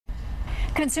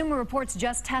Consumer Reports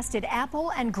just tested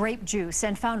apple and grape juice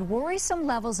and found worrisome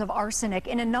levels of arsenic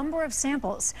in a number of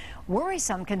samples.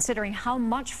 Worrisome considering how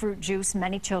much fruit juice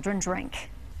many children drink.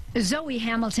 Zoe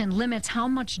Hamilton limits how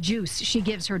much juice she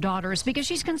gives her daughters because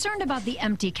she's concerned about the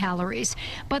empty calories.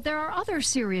 But there are other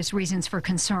serious reasons for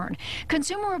concern.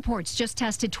 Consumer Reports just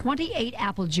tested 28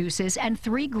 apple juices and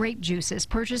 3 grape juices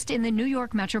purchased in the New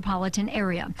York metropolitan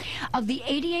area. Of the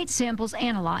 88 samples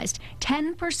analyzed,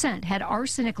 10% had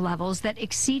arsenic levels that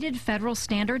exceeded federal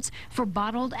standards for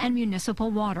bottled and municipal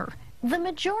water. The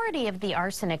majority of the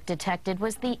arsenic detected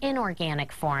was the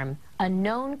inorganic form, a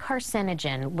known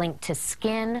carcinogen linked to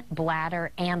skin,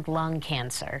 bladder, and lung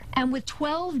cancer. And with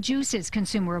 12 juices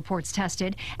Consumer Reports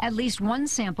tested, at least one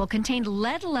sample contained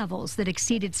lead levels that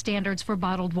exceeded standards for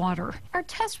bottled water. Our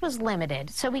test was limited,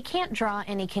 so we can't draw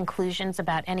any conclusions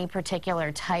about any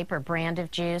particular type or brand of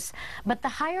juice, but the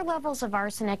higher levels of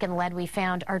arsenic and lead we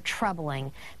found are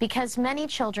troubling because many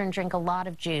children drink a lot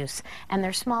of juice, and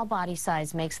their small body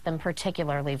size makes them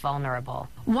particularly vulnerable.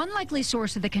 One likely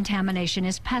source of the contamination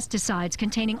is pesticides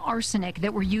containing arsenic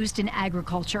that were used in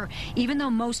agriculture. Even though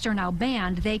most are now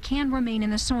banned, they can remain in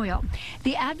the soil.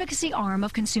 The advocacy arm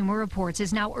of Consumer Reports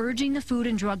is now urging the Food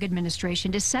and Drug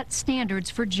Administration to set standards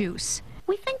for juice.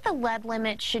 We think the lead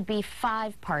limit should be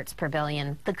 5 parts per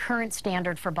billion, the current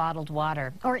standard for bottled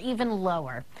water, or even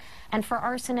lower. And for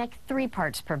arsenic, 3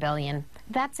 parts per billion.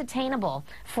 That's attainable.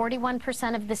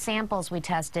 41% of the samples we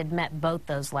tested met both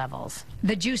those levels.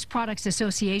 The Juice Products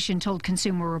Association told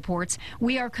Consumer Reports,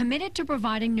 "We are committed to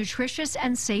providing nutritious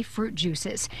and safe fruit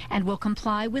juices and will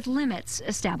comply with limits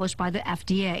established by the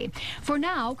FDA." For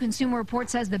now, Consumer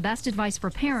Reports says the best advice for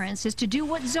parents is to do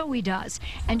what Zoe does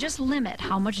and just limit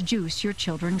how much juice your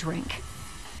children drink.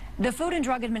 The Food and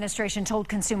Drug Administration told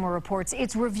Consumer Reports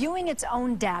it's reviewing its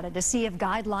own data to see if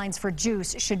guidelines for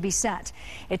juice should be set.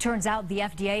 It turns out the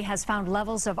FDA has found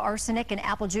levels of arsenic in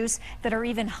apple juice that are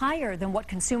even higher than what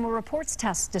Consumer Reports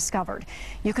tests discovered.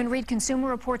 You can read Consumer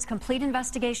Reports' complete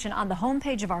investigation on the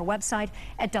homepage of our website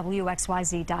at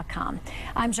WXYZ.com.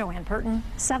 I'm Joanne Purton,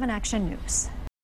 7 Action News.